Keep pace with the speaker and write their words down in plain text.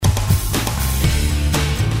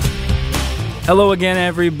Hello again,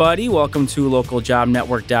 everybody. Welcome to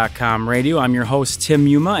localjobnetwork.com radio. I'm your host, Tim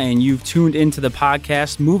Yuma, and you've tuned into the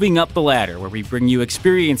podcast Moving Up the Ladder, where we bring you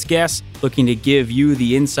experienced guests looking to give you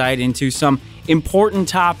the insight into some important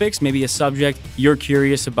topics, maybe a subject you're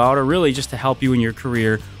curious about, or really just to help you in your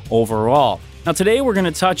career overall. Now, today we're going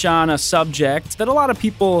to touch on a subject that a lot of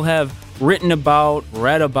people have written about,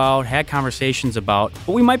 read about, had conversations about,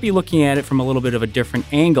 but we might be looking at it from a little bit of a different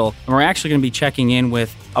angle. And we're actually going to be checking in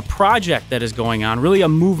with a project that is going on, really a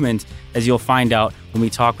movement, as you'll find out when we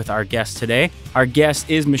talk with our guest today. Our guest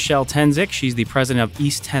is Michelle Tenzik. She's the president of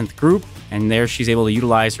East 10th Group, and there she's able to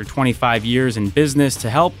utilize her 25 years in business to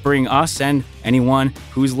help bring us and anyone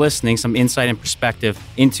who's listening some insight and perspective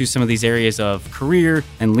into some of these areas of career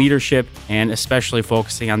and leadership, and especially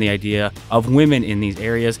focusing on the idea of women in these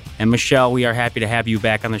areas. And Michelle, we are happy to have you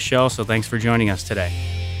back on the show, so thanks for joining us today.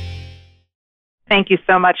 Thank you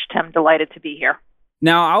so much, Tim. Delighted to be here.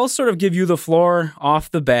 Now, I'll sort of give you the floor off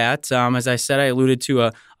the bat. As I said, I alluded to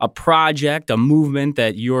a project, a movement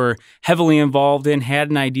that you're heavily involved in, had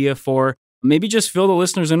an idea for. Maybe just fill the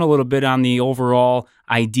listeners in a little bit on the overall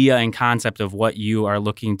idea and concept of what you are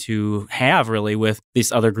looking to have really with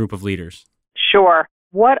this other group of leaders. Sure.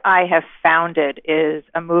 What I have founded is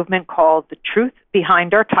a movement called The Truth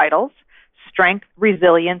Behind Our Titles: Strength,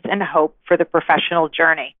 Resilience, and Hope for the Professional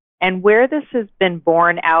Journey. And where this has been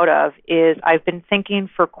born out of is I've been thinking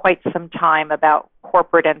for quite some time about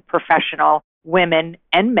corporate and professional women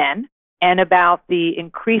and men, and about the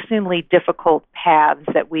increasingly difficult paths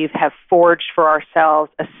that we have forged for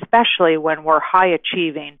ourselves, especially when we're high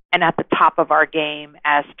achieving and at the top of our game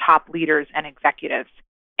as top leaders and executives.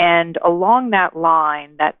 And along that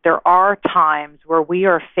line, that there are times where we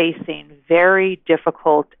are facing very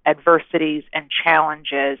difficult adversities and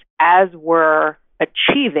challenges as we're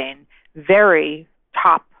achieving very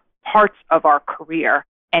top parts of our career.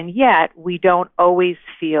 And yet we don't always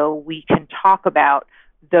feel we can talk about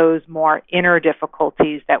those more inner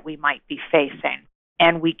difficulties that we might be facing.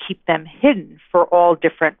 And we keep them hidden for all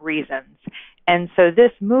different reasons. And so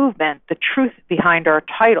this movement, The Truth Behind Our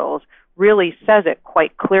Titles, really says it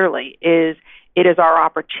quite clearly, it is our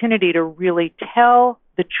opportunity to really tell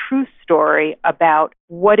the true story about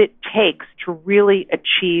what it takes to really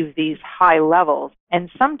achieve these high levels,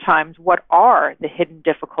 and sometimes what are the hidden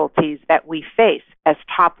difficulties that we face as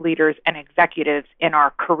top leaders and executives in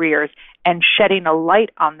our careers, and shedding a light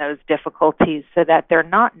on those difficulties so that they're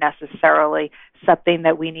not necessarily something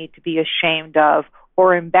that we need to be ashamed of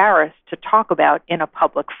or embarrassed to talk about in a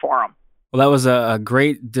public forum. Well, that was a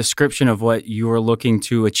great description of what you are looking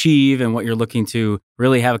to achieve and what you're looking to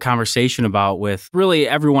really have a conversation about with really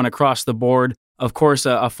everyone across the board. Of course,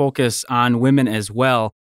 a focus on women as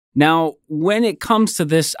well. Now, when it comes to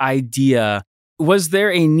this idea, was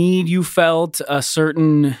there a need you felt, a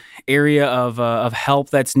certain area of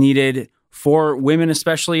help that's needed for women,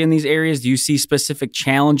 especially in these areas? Do you see specific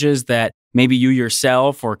challenges that maybe you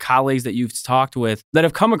yourself or colleagues that you've talked with that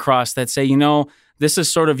have come across that say, this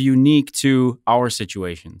is sort of unique to our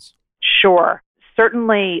situations? Sure.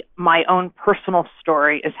 Certainly, my own personal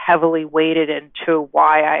story is heavily weighted into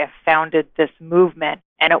why I have founded this movement,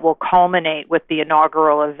 and it will culminate with the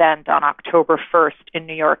inaugural event on October 1st in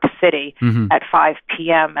New York City at 5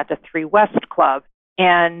 p.m. at the 3 West Club.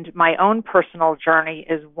 And my own personal journey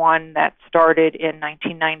is one that started in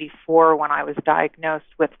 1994 when I was diagnosed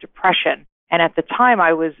with depression. And at the time,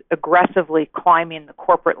 I was aggressively climbing the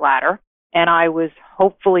corporate ladder, and I was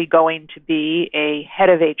hopefully going to be a head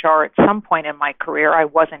of HR at some point in my career. I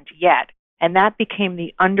wasn't yet. And that became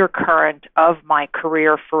the undercurrent of my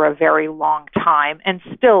career for a very long time, and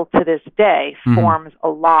still to this day forms a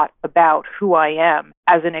lot about who I am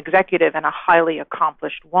as an executive and a highly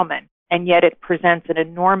accomplished woman. And yet it presents an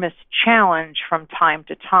enormous challenge from time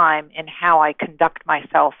to time in how I conduct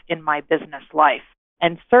myself in my business life.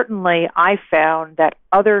 And certainly I found that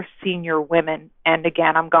other senior women, and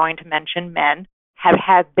again, I'm going to mention men, have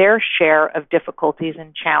had their share of difficulties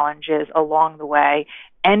and challenges along the way,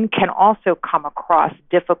 and can also come across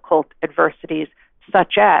difficult adversities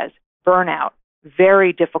such as burnout,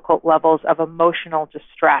 very difficult levels of emotional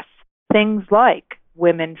distress, things like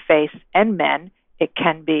women face, and men, it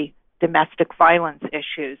can be domestic violence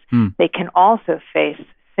issues. They can also face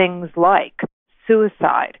things like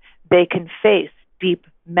suicide. They can face deep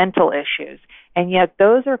mental issues. And yet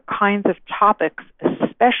those are kinds of topics,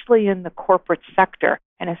 especially in the corporate sector,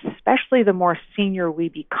 and especially the more senior we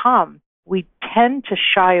become, we tend to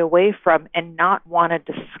shy away from and not want to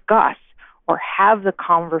discuss or have the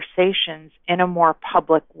conversations in a more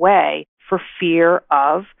public way for fear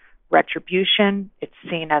of retribution. It's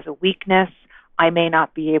seen as a weakness. I may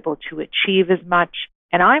not be able to achieve as much.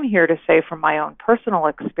 And I'm here to say from my own personal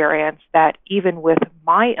experience that even with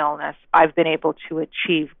my illness, I've been able to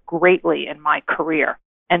achieve greatly in my career.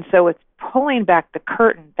 And so it's pulling back the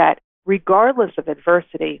curtain that regardless of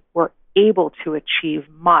adversity, we're able to achieve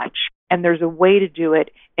much. And there's a way to do it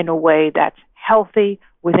in a way that's healthy,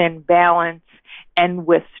 within balance, and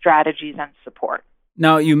with strategies and support.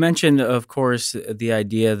 Now, you mentioned, of course, the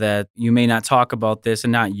idea that you may not talk about this,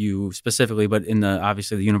 and not you specifically, but in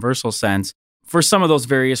obviously the universal sense, for some of those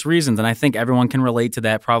various reasons. And I think everyone can relate to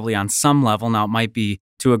that probably on some level. Now, it might be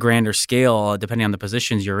to a grander scale, depending on the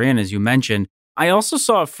positions you're in, as you mentioned. I also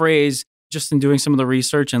saw a phrase just in doing some of the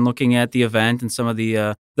research and looking at the event and some of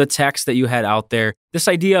the text that you had out there, this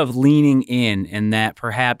idea of leaning in, and that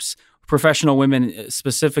perhaps professional women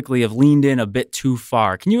specifically have leaned in a bit too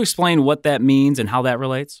far. Can you explain what that means and how that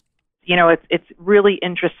relates? You know, it's really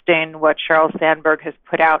interesting what Sheryl Sandberg has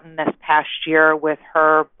put out in this past year with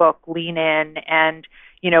her book, Lean In, and,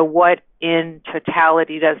 what in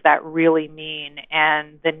totality does that really mean,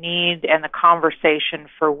 and the need and the conversation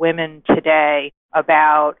for women today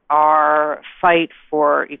about our fight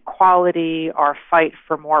for equality, our fight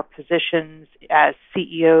for more positions as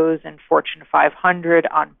CEOs in Fortune 500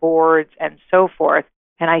 on boards and so forth.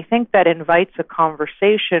 And I think that invites a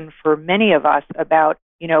conversation for many of us about,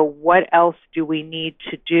 what else do we need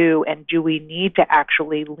to do, and do we need to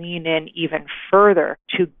actually lean in even further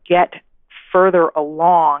to get further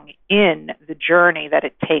along in the journey that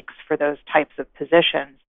it takes for those types of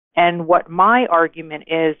positions. And what my argument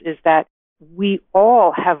is that we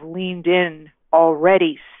all have leaned in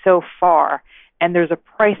already so far, and there's a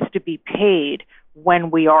price to be paid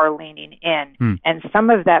when we are leaning in. And some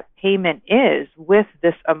of that payment is with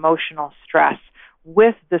this emotional stress,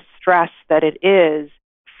 with the stress that it is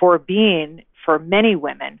for being, for many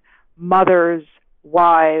women, mothers,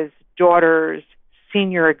 wives, daughters,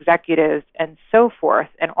 senior executives, and so forth,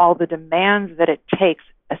 and all the demands that it takes,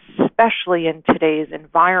 especially in today's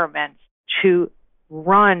environments, to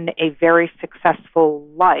run a very successful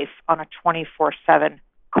life on a 24/7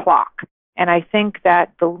 clock. And I think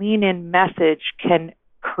that the lean-in message can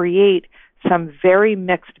create some very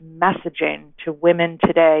mixed messaging to women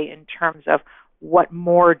today in terms of what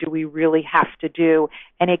more do we really have to do,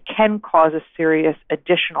 and it can cause a serious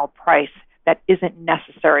additional price that isn't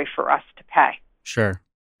necessary for us to pay. Sure.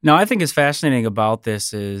 Now, I think is fascinating about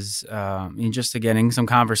this is just getting some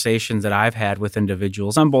conversations that I've had with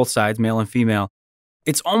individuals on both sides, male and female.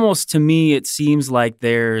 It's almost, to me, it seems like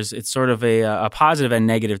it's sort of a positive and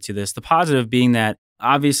negative to this. The positive being that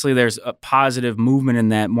obviously there's a positive movement in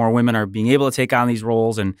that more women are being able to take on these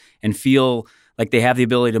roles and feel like they have the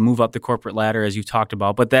ability to move up the corporate ladder, as you talked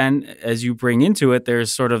about. But then as you bring into it,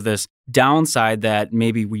 there's sort of this downside that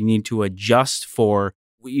maybe we need to adjust for.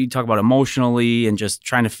 You talk about emotionally and just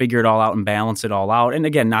trying to figure it all out and balance it all out. And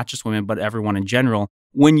again, not just women, but everyone in general.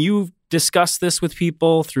 When you discuss this with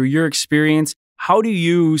people through your experience, how do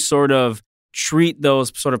you sort of treat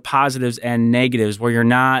those sort of positives and negatives where you're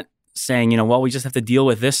not saying, we just have to deal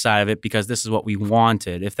with this side of it because this is what we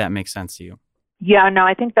wanted, if that makes sense to you? Yeah, no,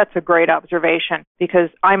 I think that's a great observation because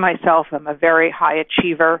I myself am a very high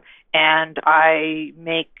achiever, and I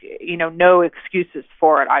make, no excuses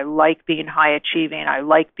for it. I like being high achieving. I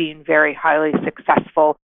like being very highly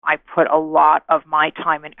successful. I put a lot of my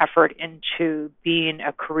time and effort into being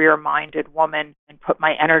a career-minded woman and put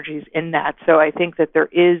my energies in that. So I think that there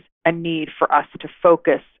is a need for us to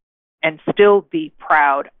focus and still be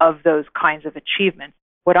proud of those kinds of achievements.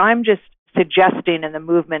 What I'm just suggesting in the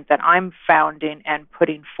movement that I'm founding and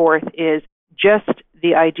putting forth is just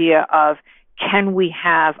the idea of, can we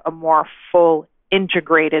have a more full,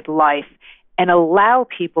 integrated life and allow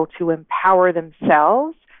people to empower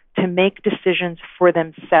themselves to make decisions for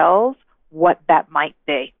themselves, what that might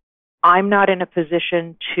be. I'm not in a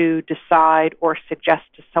position to decide or suggest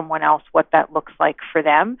to someone else what that looks like for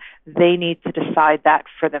them. They need to decide that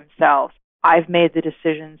for themselves. I've made the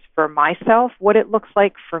decisions for myself, what it looks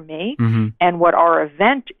like for me. Mm-hmm. And what our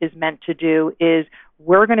event is meant to do is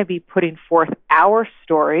we're going to be putting forth our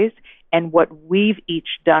stories and what we've each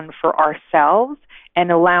done for ourselves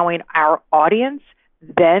and allowing our audience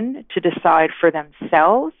then to decide for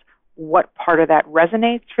themselves what part of that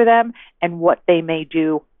resonates for them and what they may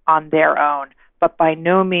do on their own. But by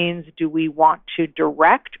no means do we want to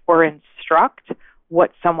direct or instruct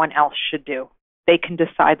what someone else should do. They can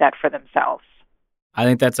decide that for themselves. I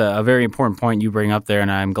think that's a very important point you bring up there,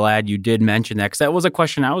 and I'm glad you did mention that because that was a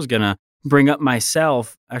question I was going to bring up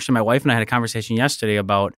myself. Actually, my wife and I had a conversation yesterday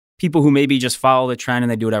about people who maybe just follow the trend and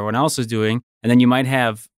they do what everyone else is doing, and then you might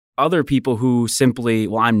have other people who simply,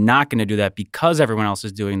 well, I'm not going to do that because everyone else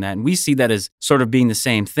is doing that. And we see that as sort of being the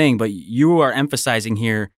same thing. But you are emphasizing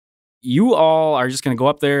here, you all are just going to go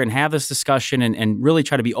up there and have this discussion and really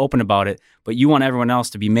try to be open about it. But you want everyone else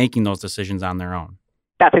to be making those decisions on their own.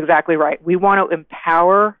 That's exactly right. We want to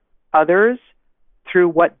empower others through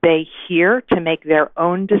what they hear to make their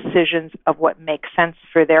own decisions of what makes sense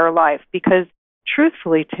for their life. Because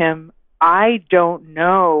truthfully, Tim, I don't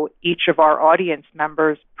know each of our audience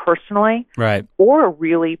members personally, right, or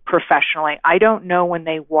really professionally. I don't know when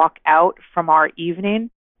they walk out from our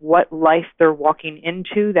evening what life they're walking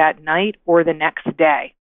into that night or the next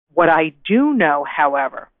day. What I do know,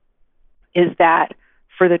 however, is that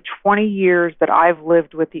for the 20 years that I've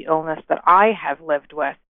lived with the illness that I have lived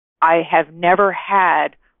with, I have never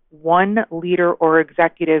had one leader or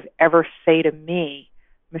executive ever say to me,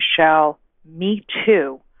 Michelle, me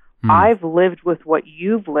too. I've lived with what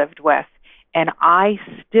you've lived with, and I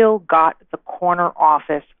still got the corner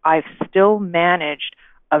office. I've still managed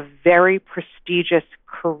a very prestigious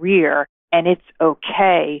career, and it's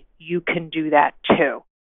okay. You can do that too.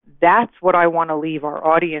 That's what I want to leave our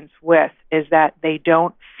audience with, is that they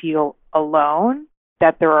don't feel alone,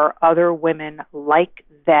 that there are other women like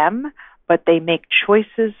them, but they make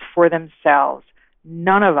choices for themselves.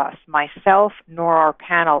 None of us, myself nor our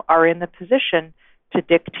panel, are in the position to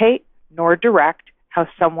dictate nor direct how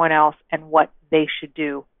someone else and what they should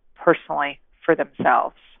do personally for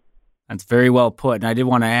themselves. That's very well put. And I did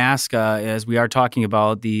want to ask, as we are talking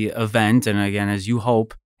about the event, and again, as you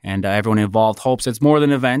hope, and everyone involved hopes, it's more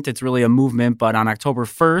than an event, it's really a movement, but on October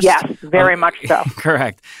 1st... Yes, very much so.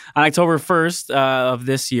 Correct. On October 1st of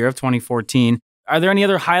this year, of 2014, are there any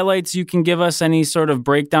other highlights you can give us, any sort of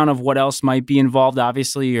breakdown of what else might be involved?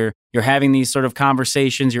 Obviously, you're having these sort of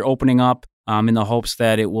conversations, you're opening up in the hopes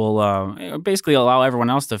that it will basically allow everyone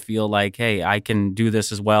else to feel like, hey, I can do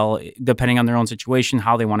this as well, depending on their own situation,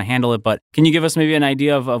 how they want to handle it. But can you give us maybe an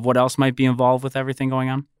idea of what else might be involved with everything going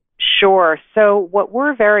on? Sure. So what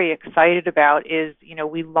we're very excited about is,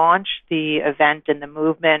 we launched the event and the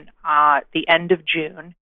movement the end of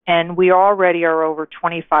June, and we already are over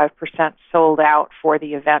 25% sold out for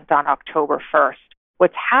the event on October 1st.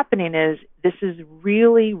 What's happening is this is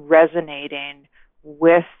really resonating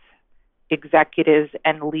with executives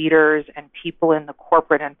and leaders and people in the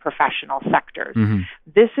corporate and professional sectors. Mm-hmm.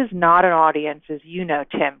 This is not an audience, as you know,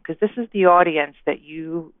 Tim, because this is the audience that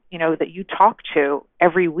you talk to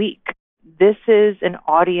every week. This is an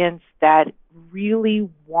audience that really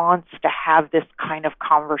wants to have this kind of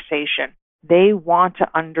conversation. They want to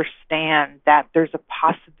understand that there's a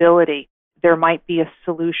possibility, there might be a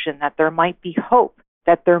solution, that there might be hope,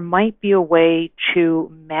 that there might be a way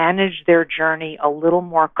to manage their journey a little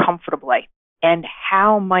more comfortably. And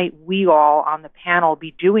how might we all on the panel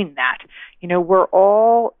be doing that? We're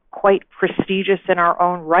all quite prestigious in our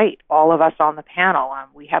own right, all of us on the panel.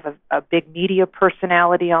 We have a big media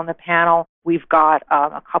personality on the panel. We've got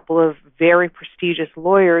a couple of very prestigious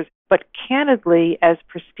lawyers. But candidly, as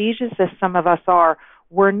prestigious as some of us are,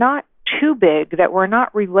 we're not too big that we're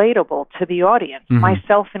not relatable to the audience,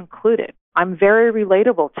 myself included. I'm very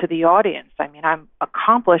relatable to the audience. I mean, I'm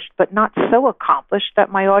accomplished, but not so accomplished that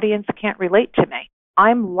my audience can't relate to me.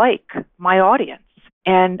 I'm like my audience.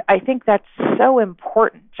 And I think that's so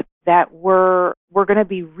important that we're going to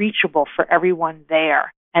be reachable for everyone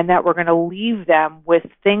there, and that we're going to leave them with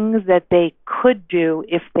things that they could do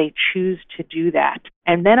if they choose to do that.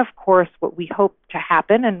 And then, of course, what we hope to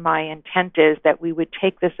happen, and my intent is that we would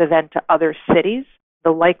take this event to other cities.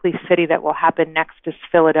 The likely city that will happen next is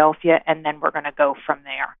Philadelphia, and then we're going to go from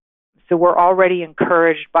there. So we're already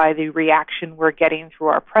encouraged by the reaction we're getting through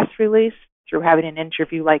our press release, through having an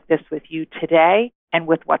interview like this with you today, and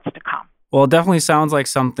with what's to come. Well, it definitely sounds like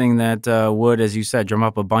something that would, as you said, drum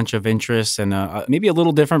up a bunch of interest and maybe a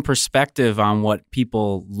little different perspective on what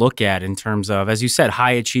people look at in terms of, as you said,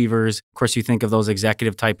 high achievers. Of course, you think of those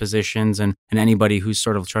executive type positions and anybody who's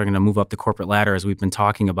sort of trying to move up the corporate ladder, as we've been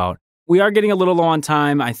talking about. We are getting a little low on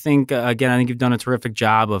time. I think, I think you've done a terrific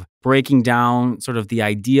job of breaking down sort of the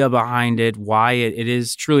idea behind it, why it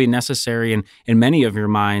is truly necessary in many of your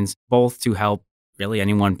minds, both to help really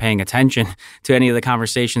anyone paying attention to any of the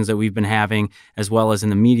conversations that we've been having, as well as in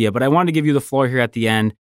the media. But I wanted to give you the floor here at the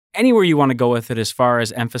end. Anywhere you want to go with it as far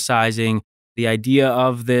as emphasizing the idea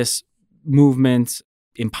of this movement,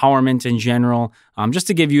 empowerment in general, just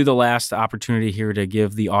to give you the last opportunity here to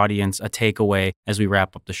give the audience a takeaway as we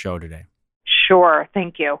wrap up the show today. Sure.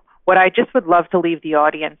 Thank you. What I just would love to leave the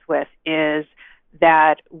audience with is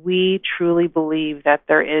that we truly believe that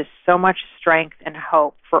there is so much strength and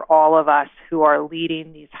hope for all of us who are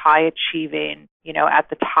leading these high-achieving, at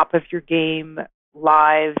the top of your game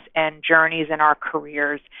lives and journeys in our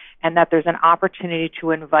careers, and that there's an opportunity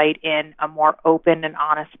to invite in a more open and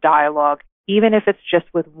honest dialogue, even if it's just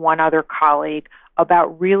with one other colleague,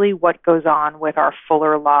 about really what goes on with our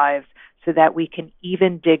fuller lives, so that we can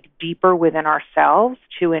even dig deeper within ourselves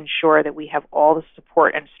to ensure that we have all the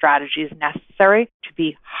support and strategies necessary to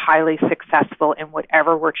be highly successful in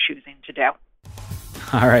whatever we're choosing to do.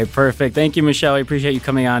 All right, perfect. Thank you, Michelle. I appreciate you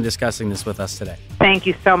coming on and discussing this with us today. Thank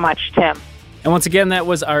you so much, Tim. And once again, that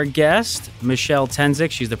was our guest, Michelle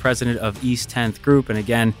Tenzik. She's the president of East 10th Group. And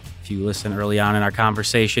again, if you listen early on in our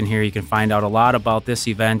conversation here, you can find out a lot about this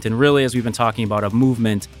event and really, as we've been talking about, a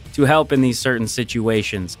movement to help in these certain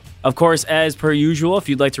situations. Of course, as per usual, if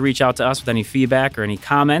you'd like to reach out to us with any feedback or any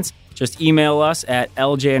comments, just email us at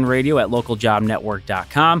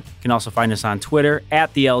ljnradio@localjobnetwork.com. You can also find us on Twitter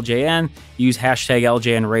 @TheLJN. Use hashtag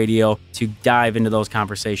LJN Radio to dive into those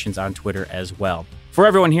conversations on Twitter as well. For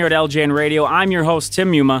everyone here at LJN Radio, I'm your host,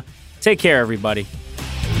 Tim Muma. Take care, everybody.